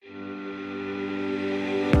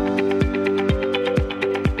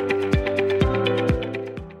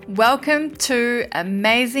welcome to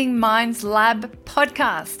Amazing Minds Lab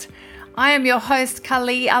podcast. I am your host,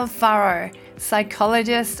 Kali Alfaro,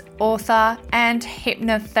 psychologist, author, and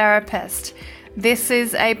hypnotherapist. This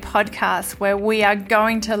is a podcast where we are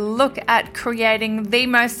going to look at creating the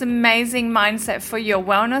most amazing mindset for your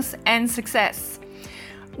wellness and success.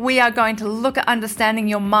 We are going to look at understanding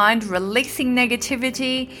your mind, releasing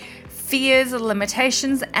negativity, fears,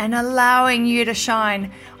 limitations, and allowing you to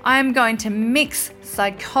shine. I'm going to mix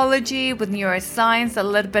psychology with neuroscience, a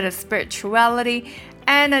little bit of spirituality,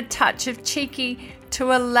 and a touch of cheeky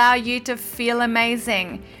to allow you to feel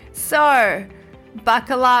amazing. So,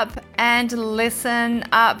 buckle up and listen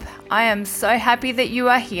up. I am so happy that you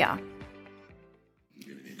are here.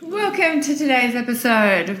 Welcome to today's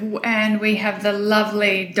episode, and we have the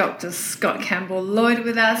lovely Dr. Scott Campbell-Lloyd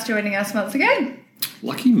with us, joining us once again.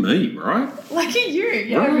 Lucky me, right? Lucky you,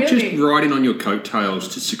 yeah, right? Really. Just riding on your coattails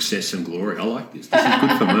to success and glory. I like this. This is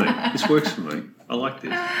good for me. This works for me. I like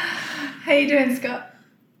this. How you doing, Scott?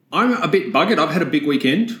 I'm a bit buggered. I've had a big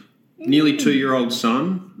weekend. Nearly 2-year-old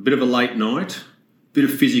son. A bit of a late night. Bit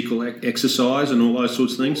of physical exercise and all those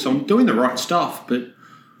sorts of things. So I'm doing the right stuff, but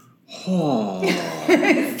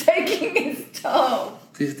it's taking its toll.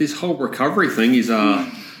 This whole recovery thing is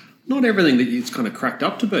not everything that it's kind of cracked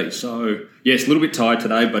up to be. So, yes, a little bit tired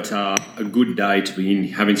today, but a good day to be in,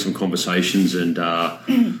 having some conversations, and I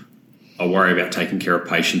worry about taking care of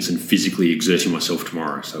patients and physically exerting myself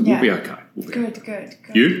tomorrow. So we'll be okay. Good.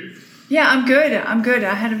 You? Yeah, I'm good.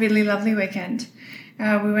 I had a really lovely weekend.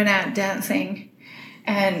 We went out dancing,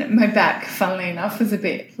 and my back, funnily enough, was a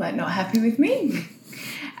bit not happy with me.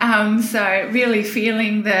 So really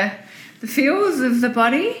feeling the feels of the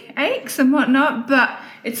body, aches and whatnot, but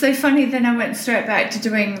it's so funny. Then I went straight back to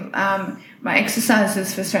doing my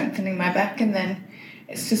exercises for strengthening my back, and then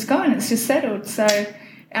it's just gone. It's just settled. So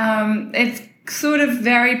it's sort of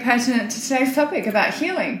very pertinent to today's topic about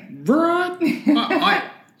healing. Right.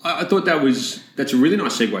 I thought that's a really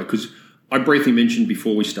nice segue, because I briefly mentioned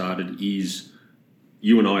before we started is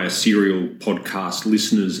you and I are serial podcast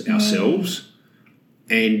listeners ourselves,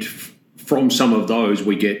 and from some of those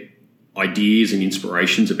we get ideas and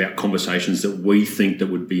inspirations about conversations that we think that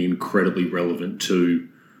would be incredibly relevant to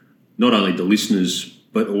not only the listeners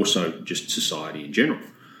but also just society in general.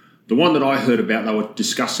 The one that I heard about, they were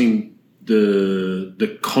discussing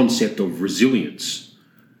the concept of resilience.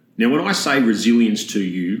 Now, when I say resilience to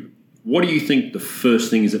you, what do you think the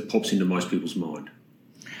first thing is that pops into most people's mind?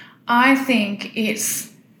 I think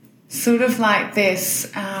it's sort of like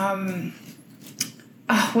this,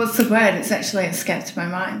 what's the word? It's actually escaped my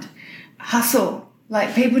mind. Hustle.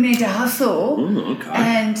 Like, people need to hustle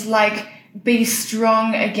and be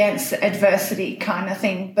strong against adversity kind of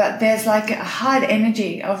thing. But there's a hard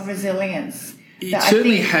energy of resilience that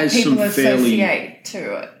certainly I think has people some associate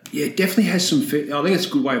to it. Yeah, it definitely has some. I think it's a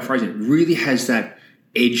good way of phrasing it. It really has that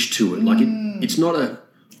edge to it. It's not a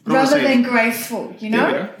rather than graceful. You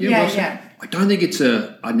know? Yeah. I don't think it's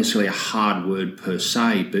necessarily a hard word per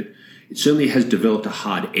se, but it certainly has developed a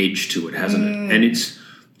hard edge to it, hasn't it? And it's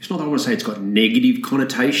not that I want to say it's got negative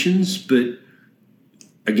connotations, but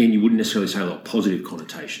again, you wouldn't necessarily say positive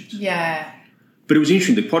connotations. Yeah. But it was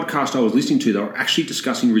interesting. The podcast I was listening to, they were actually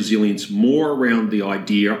discussing resilience more around the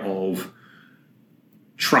idea of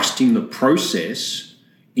trusting the process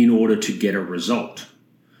in order to get a result.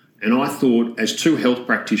 And I thought, as two health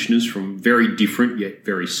practitioners from very different yet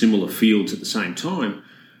very similar fields at the same time,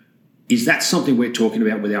 is that something we're talking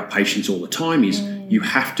about with our patients all the time, is you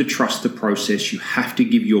have to trust the process, you have to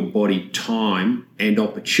give your body time and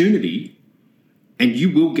opportunity, and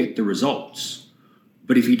you will get the results.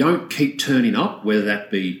 But if you don't keep turning up, whether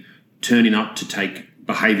that be turning up to take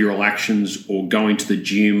behavioural actions or going to the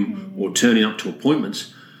gym or turning up to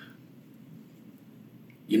appointments,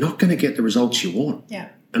 you're not going to get the results you want. Yeah.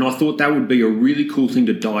 And I thought that would be a really cool thing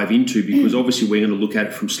to dive into, because obviously we're going to look at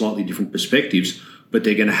it from slightly different perspectives, but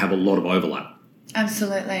they're going to have a lot of overlap.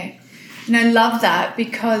 Absolutely. And I love that,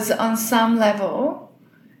 because on some level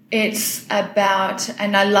it's about,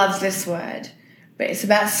 and I love this word, but it's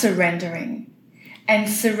about surrendering. And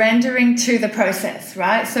surrendering to the process,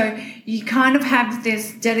 right? So you kind of have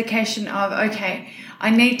this dedication of, okay,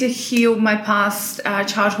 I need to heal my past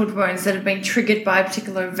childhood wounds that have been triggered by a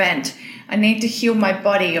particular event. I need to heal my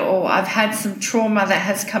body, or I've had some trauma that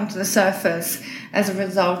has come to the surface as a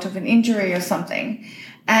result of an injury or something.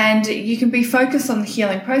 And you can be focused on the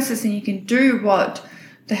healing process, and you can do what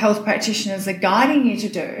the health practitioners are guiding you to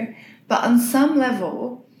do. But on some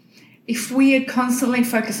level, if we are constantly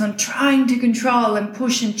focused on trying to control and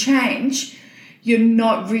push and change, you're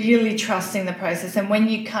not really trusting the process. And when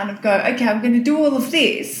you kind of go, okay, I'm going to do all of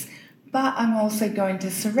this, but I'm also going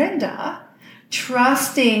to surrender,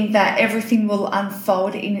 trusting that everything will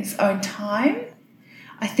unfold in its own time.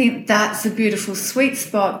 I think that's a beautiful sweet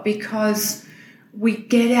spot because we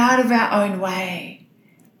get out of our own way.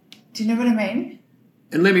 Do you know what I mean?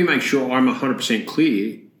 And let me make sure I'm 100%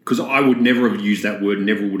 clear, because I would never have used that word,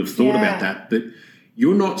 never would have thought about that. But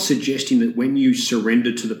you're not suggesting that when you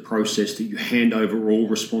surrender to the process that you hand over all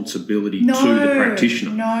responsibility to the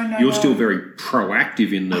practitioner. No. You're still very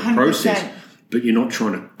proactive in the 100%. Process, but you're not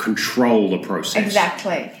trying to control the process.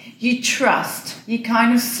 Exactly. You trust. You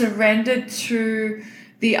kind of surrender to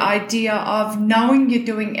the idea of knowing you're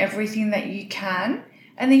doing everything that you can,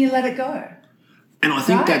 and then you let it go. And I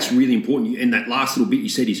think that's really important. And that last little bit you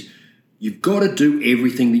said is you've got to do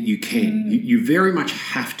everything that you can. You very much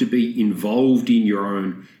have to be involved in your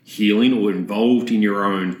own healing or involved in your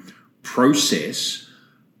own process,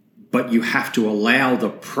 but you have to allow the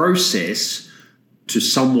process to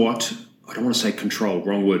somewhat, I don't want to say control,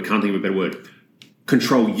 wrong word, can't think of a better word,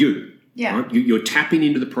 control you. Yeah. Right? You're tapping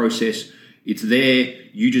into the process. It's there.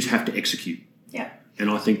 You just have to execute. Yeah.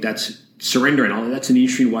 And I think that's surrendering. That's an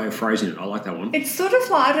interesting way of phrasing it. I like that one. It's sort of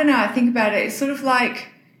like, I don't know, I think about it. It's sort of like,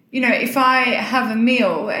 if I have a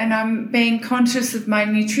meal and I'm being conscious of my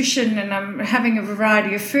nutrition and I'm having a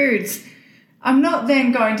variety of foods, I'm not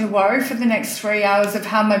then going to worry for the next 3 hours of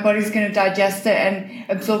how my body's going to digest it and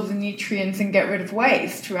absorb the nutrients and get rid of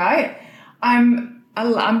waste, right?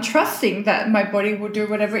 I'm trusting that my body will do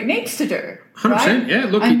whatever it needs to do. 100%, right? yeah.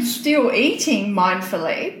 Look, I'm still eating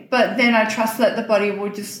mindfully, but then I trust that the body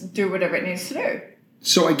will just do whatever it needs to do.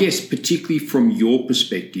 So I guess particularly from your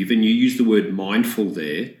perspective, and you use the word mindful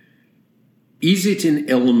there, is it an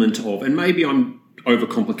element of, and maybe I'm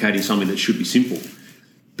overcomplicating something that should be simple,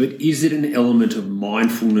 but is it an element of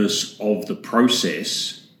mindfulness of the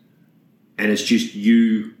process, and it's just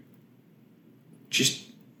you just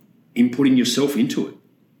inputting yourself into it,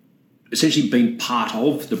 essentially being part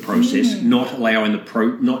of the process, not allowing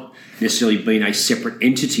not necessarily being a separate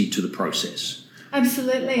entity to the process?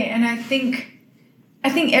 Absolutely. And I think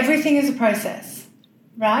everything is a process,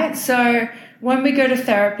 right? So when we go to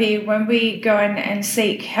therapy, when we go and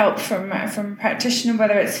seek help from a practitioner,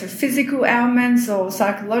 whether it's for physical ailments or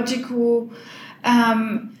psychological,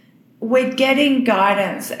 we're getting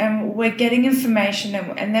guidance and we're getting information,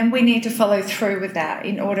 and then we need to follow through with that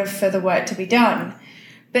in order for the work to be done.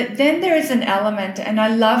 But then there is an element, and I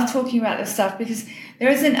love talking about this stuff because there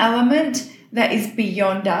is an element that is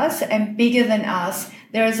beyond us and bigger than us.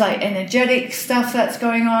 There is like energetic stuff that's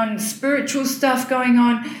going on, spiritual stuff going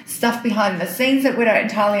on, stuff behind the scenes that we don't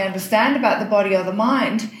entirely understand about the body or the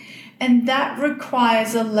mind. And that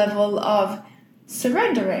requires a level of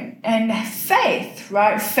surrendering and faith,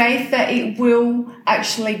 right? Faith that it will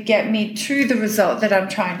actually get me to the result that I'm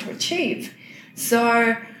trying to achieve.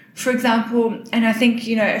 So, for example, and I think,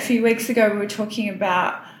 a few weeks ago we were talking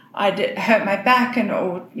about I'd hurt my back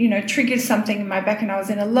or triggered something in my back and I was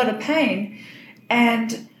in a lot of pain.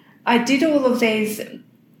 And I did all of these,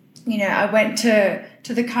 I went to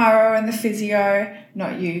the chiro and the physio,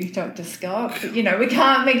 not you, Dr. Scott, but, we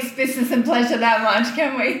can't mix business and pleasure that much,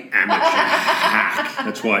 can we? Amateur hack.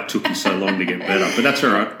 That's why it took you so long to get better, but that's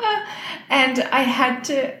all right. And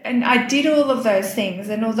I did all of those things.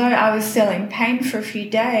 And although I was still in pain for a few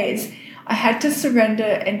days, I had to surrender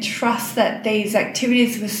and trust that these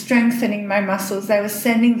activities were strengthening my muscles. They were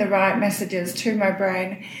sending the right messages to my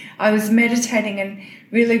brain. I was meditating and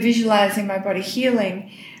really visualizing my body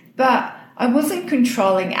healing. But I wasn't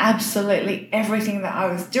controlling absolutely everything that I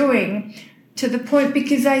was doing to the point,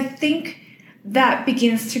 because I think that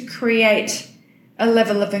begins to create a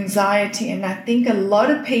level of anxiety. And I think a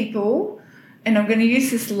lot of people, and I'm going to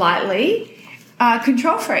use this lightly, are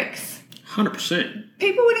control freaks. 100%.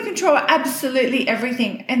 People want to control absolutely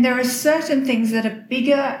everything, and there are certain things that are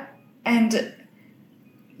bigger and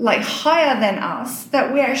higher than us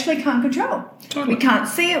that we actually can't control. Totally. We can't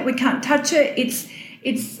see it, we can't touch it,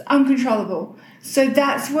 it's uncontrollable. So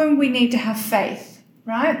that's when we need to have faith,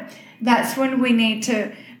 right? That's when we need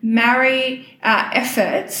to marry our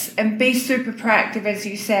efforts and be super proactive, as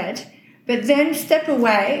you said, but then step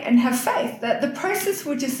away and have faith that the process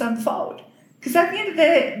will just unfold. Because at the end of the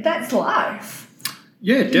day, that's life.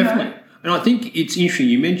 Yeah, definitely. And I think it's interesting.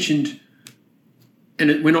 You mentioned,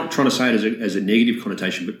 and we're not trying to say it as a negative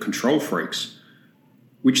connotation, but control freaks,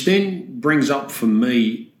 which then brings up for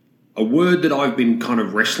me a word that I've been kind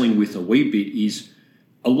of wrestling with a wee bit. Is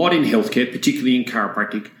a lot in healthcare, particularly in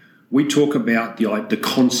chiropractic, we talk about the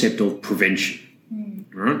concept of prevention,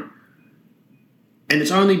 right? And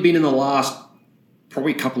it's only been in the last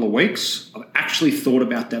probably couple of weeks I've actually thought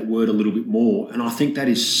about that word a little bit more, and I think that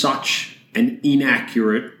is such an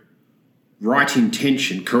inaccurate right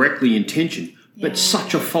intention, correctly intentioned, but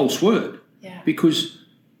such a false word because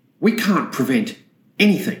we can't prevent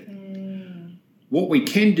anything. What we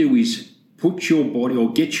can do is put your body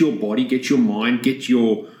or get your mind, get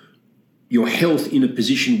your health in a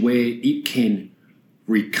position where it can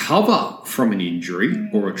recover from an injury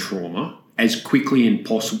or a trauma as quickly and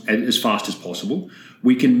as fast as possible.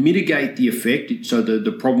 We can mitigate the effect so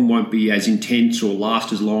the problem won't be as intense or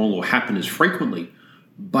last as long or happen as frequently.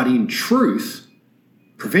 But in truth,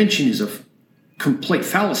 prevention is a complete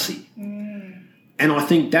fallacy. And I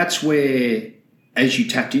think that's where, as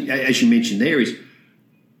you mentioned there, is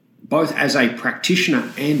both as a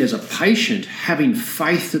practitioner and as a patient, having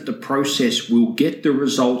faith that the process will get the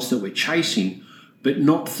results that we're chasing, but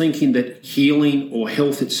not thinking that healing or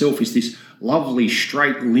health itself is this lovely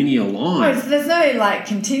straight linear line. Oh, there's no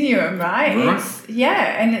continuum, right?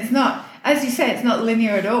 And it's not, as you say, it's not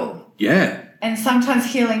linear at all. Yeah. And sometimes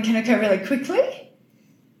healing can occur really quickly,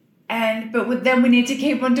 but then we need to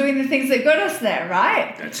keep on doing the things that got us there,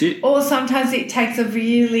 right? That's it. Or sometimes it takes a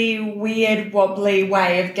really weird, wobbly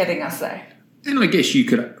way of getting us there. And I guess you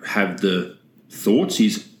could have the thoughts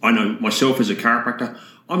I know myself as a chiropractor,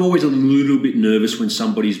 I'm always a little bit nervous when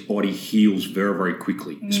somebody's body heals very, very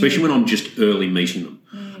quickly, especially when I'm just early meeting them.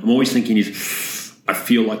 I'm always thinking I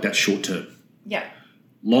feel like that's short term. Yeah.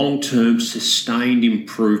 Long-term sustained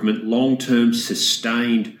improvement, long-term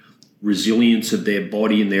sustained resilience of their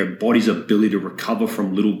body and their body's ability to recover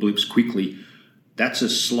from little blips quickly, that's a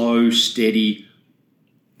slow, steady,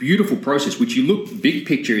 beautiful process, which you look, big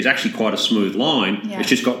picture is actually quite a smooth line. Yeah. It's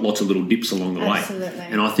just got lots of little dips along the way.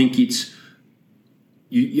 And I think it's,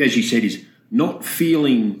 as you said, is not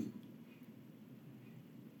feeling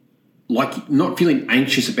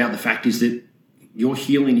anxious about the fact is that your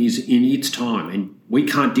healing is in its time and we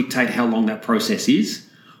can't dictate how long that process is.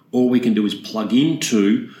 All we can do is plug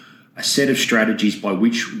into a set of strategies by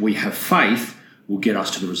which we have faith will get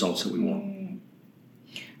us to the results that we want.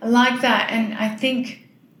 I like that. And I think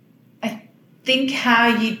how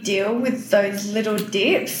you deal with those little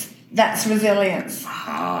dips, that's resilience.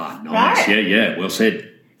 Ah, nice. Right? Yeah, well said.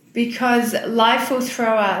 Because life will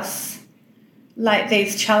throw us like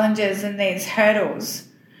these challenges and these hurdles,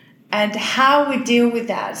 and how we deal with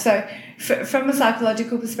that. So from a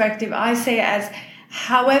psychological perspective, I see it as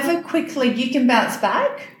however quickly you can bounce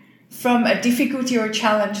back from a difficulty or a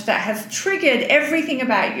challenge that has triggered everything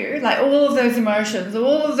about you, like all of those emotions,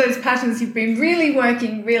 all of those patterns you've been really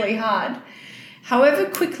working really hard, however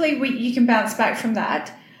quickly you can bounce back from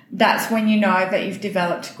that, that's when you know that you've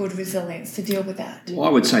developed good resilience to deal with that. Well,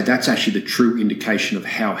 I would say that's actually the true indication of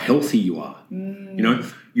how healthy you are. You know,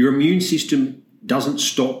 your immune system doesn't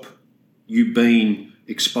stop you being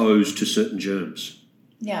exposed to certain germs.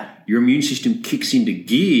 Yeah. Your immune system kicks into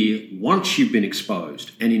gear once you've been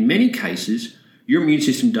exposed. And in many cases, your immune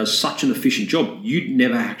system does such an efficient job, you'd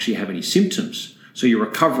never actually have any symptoms. So your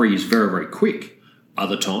recovery is very, very quick.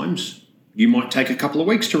 Other times, you might take a couple of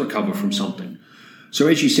weeks to recover from something. So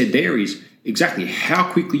as you said there is exactly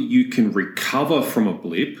how quickly you can recover from a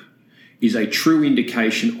blip is a true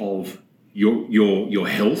indication of your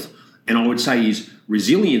health. And I would say is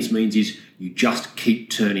resilience means is you just keep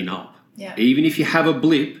turning up. Yeah. Even if you have a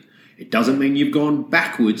blip, it doesn't mean you've gone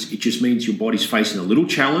backwards. It just means your body's facing a little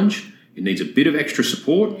challenge. It needs a bit of extra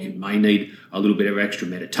support. It may need a little bit of extra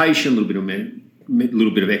meditation, a little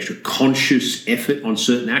bit of extra conscious effort on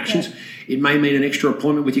certain actions. Yeah. It may mean an extra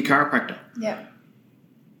appointment with your chiropractor. Yeah.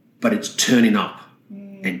 But it's turning up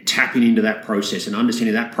and tapping into that process and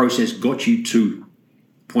understanding that process got you to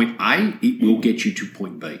point A, it will get you to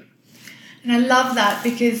point B. And I love that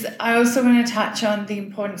because I also want to touch on the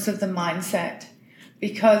importance of the mindset,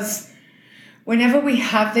 because whenever we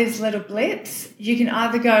have these little blips, you can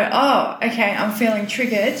either go, oh, okay, I'm feeling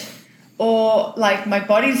triggered, or like my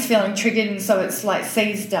body's feeling triggered and so it's like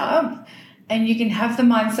seized up. And you can have the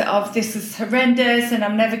mindset of this is horrendous and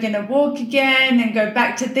I'm never going to walk again and go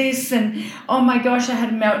back to this and, oh my gosh, I had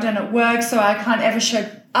a meltdown at work so I can't ever show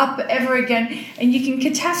up ever again. And you can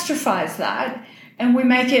catastrophize that and we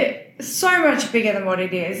make it so much bigger than what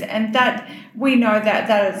it is, and that we know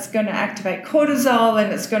that it's going to activate cortisol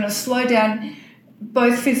and it's going to slow down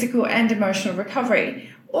both physical and emotional recovery.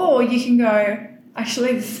 Or you can go,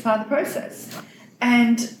 actually, this is part of the process.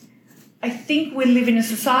 And I think we live in a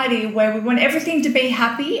society where we want everything to be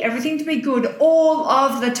happy, everything to be good all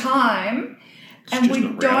of the time, and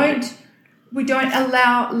we don't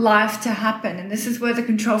allow life to happen. And this is where the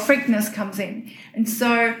control freakness comes in. And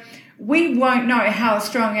so we won't know how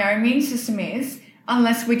strong our immune system is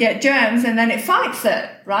unless we get germs and then it fights it,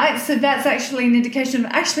 right? So that's actually an indication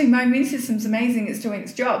of actually my immune system's amazing, it's doing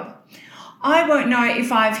its job. I won't know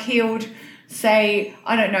if I've healed say,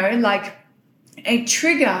 I don't know, like a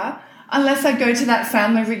trigger unless I go to that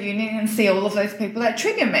family reunion and see all of those people that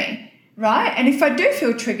trigger me, right? And if I do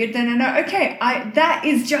feel triggered, then I know, okay, that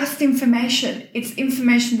is just information. It's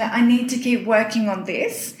information that I need to keep working on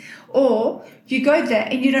this. Or you go there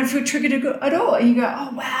and you don't feel triggered at all. And you go,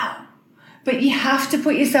 oh, wow. But you have to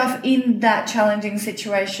put yourself in that challenging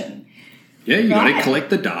situation. Yeah, you got to collect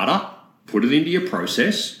the data, put it into your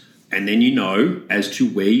process, and then you know as to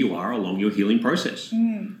where you are along your healing process.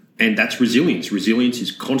 And that's resilience. Resilience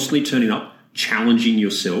is constantly turning up, challenging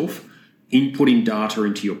yourself, inputting data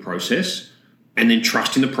into your process, and then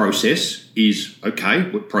trusting the process is, okay,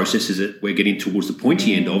 what process is it? We're getting towards the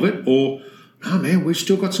pointy end of it, or, oh man, we've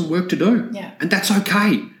still got some work to do. Yeah. And that's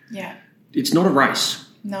okay. Yeah. It's not a race.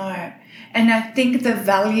 No. And I think the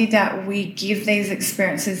value that we give these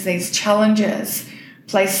experiences, these challenges,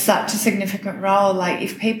 plays such a significant role. Like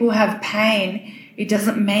if people have pain, it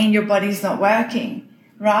doesn't mean your body's not working.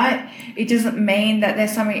 Right? It doesn't mean that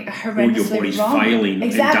there's something horrendously wrong. Or your body's failing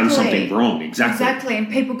and done something wrong. Exactly.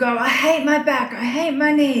 And people go, I hate my back. I hate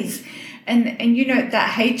my knees. And you know,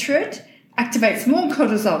 that hatred activates more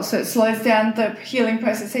cortisol, so it slows down the healing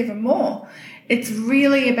process even more. It's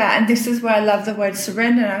really about, and this is where I love the word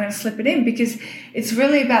surrender, and I'm going to slip it in because it's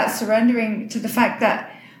really about surrendering to the fact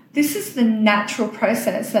that this is the natural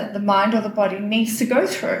process that the mind or the body needs to go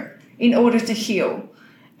through in order to heal.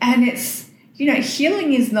 And it's, you know,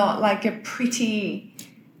 healing is not like a pretty,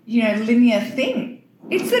 you know, linear thing.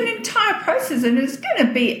 It's an entire process, and it's going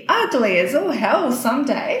to be ugly as all hell some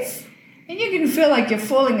days. And you can feel like you're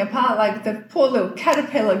falling apart, like the poor little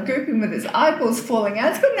caterpillar grouping with its eyeballs falling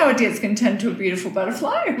out. It's got no idea it's going to turn into a beautiful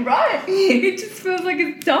butterfly, right? It just feels like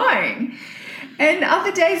it's dying. And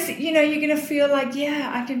other days, you know, you're going to feel like, yeah,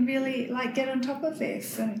 I can really like get on top of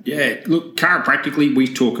this. And yeah, look, chiropractically, we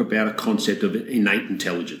talk about a concept of innate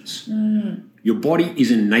intelligence. Your body is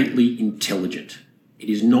innately intelligent. It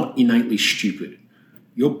is not innately stupid.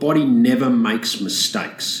 Your body never makes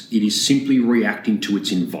mistakes. It is simply reacting to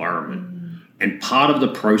its environment. And part of the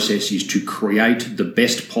process is to create the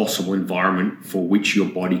best possible environment for which your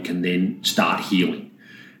body can then start healing.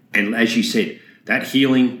 And as you said, that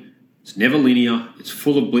healing, it's never linear. It's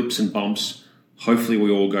full of blips and bumps. Hopefully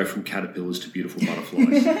we all go from caterpillars to beautiful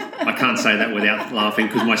butterflies. I can't say that without laughing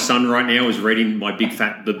because my son right now is reading my Big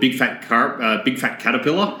Fat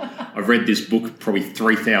Caterpillar. I've read this book probably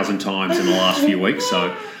 3,000 times in the last few weeks,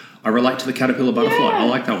 so I relate to the caterpillar butterfly. Yeah. I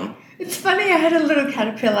like that one. It's funny, I had a little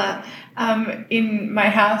caterpillar in my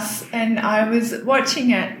house and I was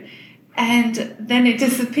watching it and then it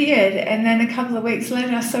disappeared, and then a couple of weeks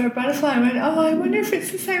later I saw a butterfly and went, oh, I wonder if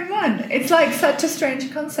it's the same one. It's like such a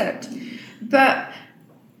strange concept. But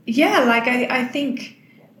yeah, like I think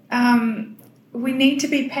we need to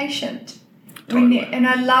be patient. Totally. And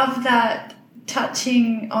I love that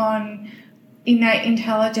touching on innate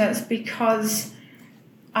intelligence because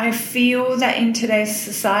I feel that in today's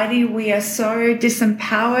society we are so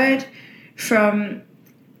disempowered from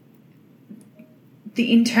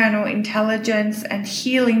the internal intelligence and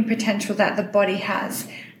healing potential that the body has.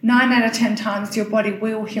 9 out of 10 times your body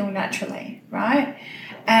will heal naturally, right?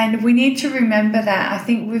 And we need to remember that. I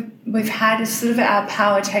think we've had sort of our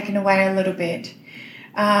power taken away a little bit.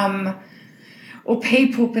 Or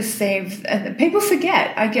people perceive, people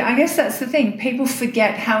forget. I guess that's the thing. People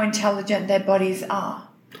forget how intelligent their bodies are.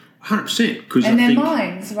 100%. And their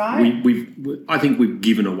minds, right? I think we've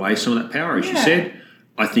given away some of that power, as you said.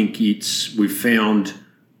 I think we've found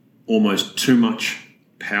almost too much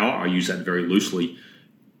power. I use that very loosely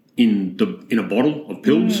in a bottle of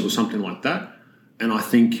pills or something like that. And I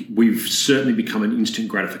think we've certainly become an instant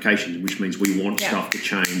gratification, which means we want stuff to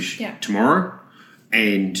change tomorrow.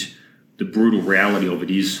 And the brutal reality of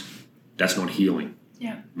it is that's not healing.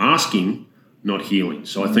 Yeah. Masking, not healing.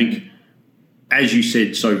 So I think, as you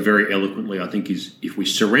said so very eloquently, I think is if we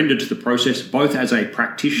surrender to the process, both as a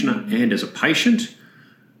practitioner and as a patient,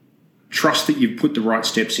 trust that you've put the right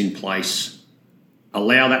steps in place,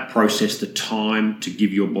 allow that process the time to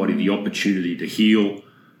give your body the opportunity to heal,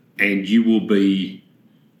 and you will be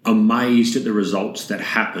amazed at the results that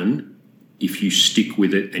happen if you stick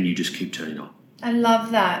with it and you just keep turning up. I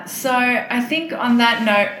love that. So I think on that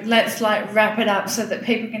note, let's wrap it up so that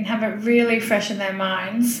people can have it really fresh in their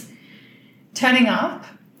minds. Turning up.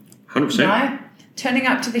 100%. Right? Turning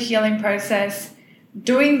up to the healing process,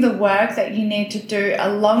 doing the work that you need to do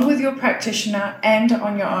along with your practitioner and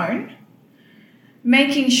on your own,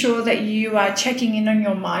 making sure that you are checking in on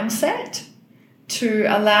your mindset to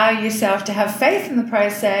allow yourself to have faith in the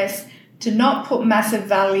process, to not put massive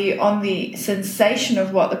value on the sensation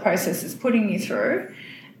of what the process is putting you through,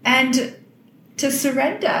 and to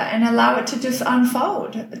surrender and allow it to just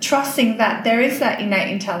unfold, trusting that there is that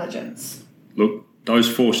innate intelligence. Look, those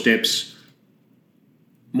 4 steps,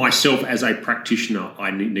 myself as a practitioner,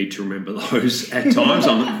 I need to remember those at times.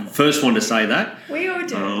 I'm the first one to say that. We all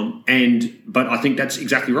do. But I think that's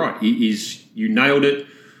exactly right. You nailed it.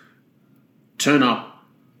 Turn up,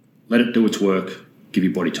 let it do its work, give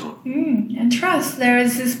your body time. And trust. There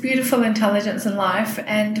is this beautiful intelligence in life,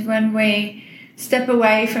 and when we step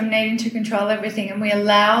away from needing to control everything and we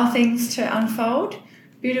allow things to unfold,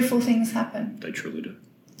 beautiful things happen. They truly do.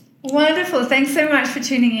 Wonderful. Thanks so much for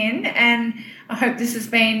tuning in, and I hope this has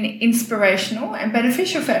been inspirational and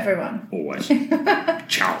beneficial for everyone. Always.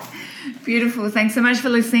 Ciao. Beautiful. Thanks so much for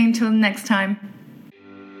listening. Till next time.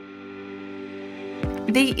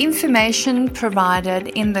 The information provided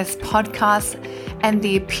in this podcast and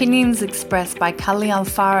the opinions expressed by Kali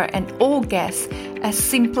Alfaro and all guests are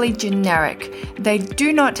simply generic. They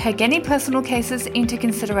do not take any personal cases into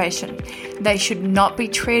consideration. They should not be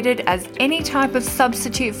treated as any type of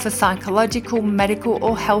substitute for psychological, medical,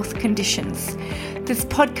 or health conditions. This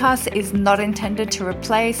podcast is not intended to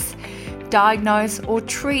replace, diagnose, or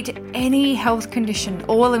treat any health condition.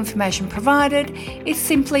 All information provided is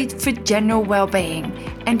simply for general well-being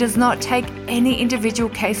and does not take any individual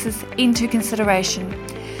cases into consideration.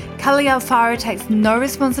 Kali Alfaro takes no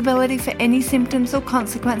responsibility for any symptoms or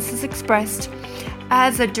consequences expressed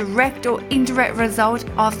as a direct or indirect result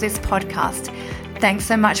of this podcast. Thanks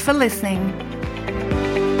so much for listening.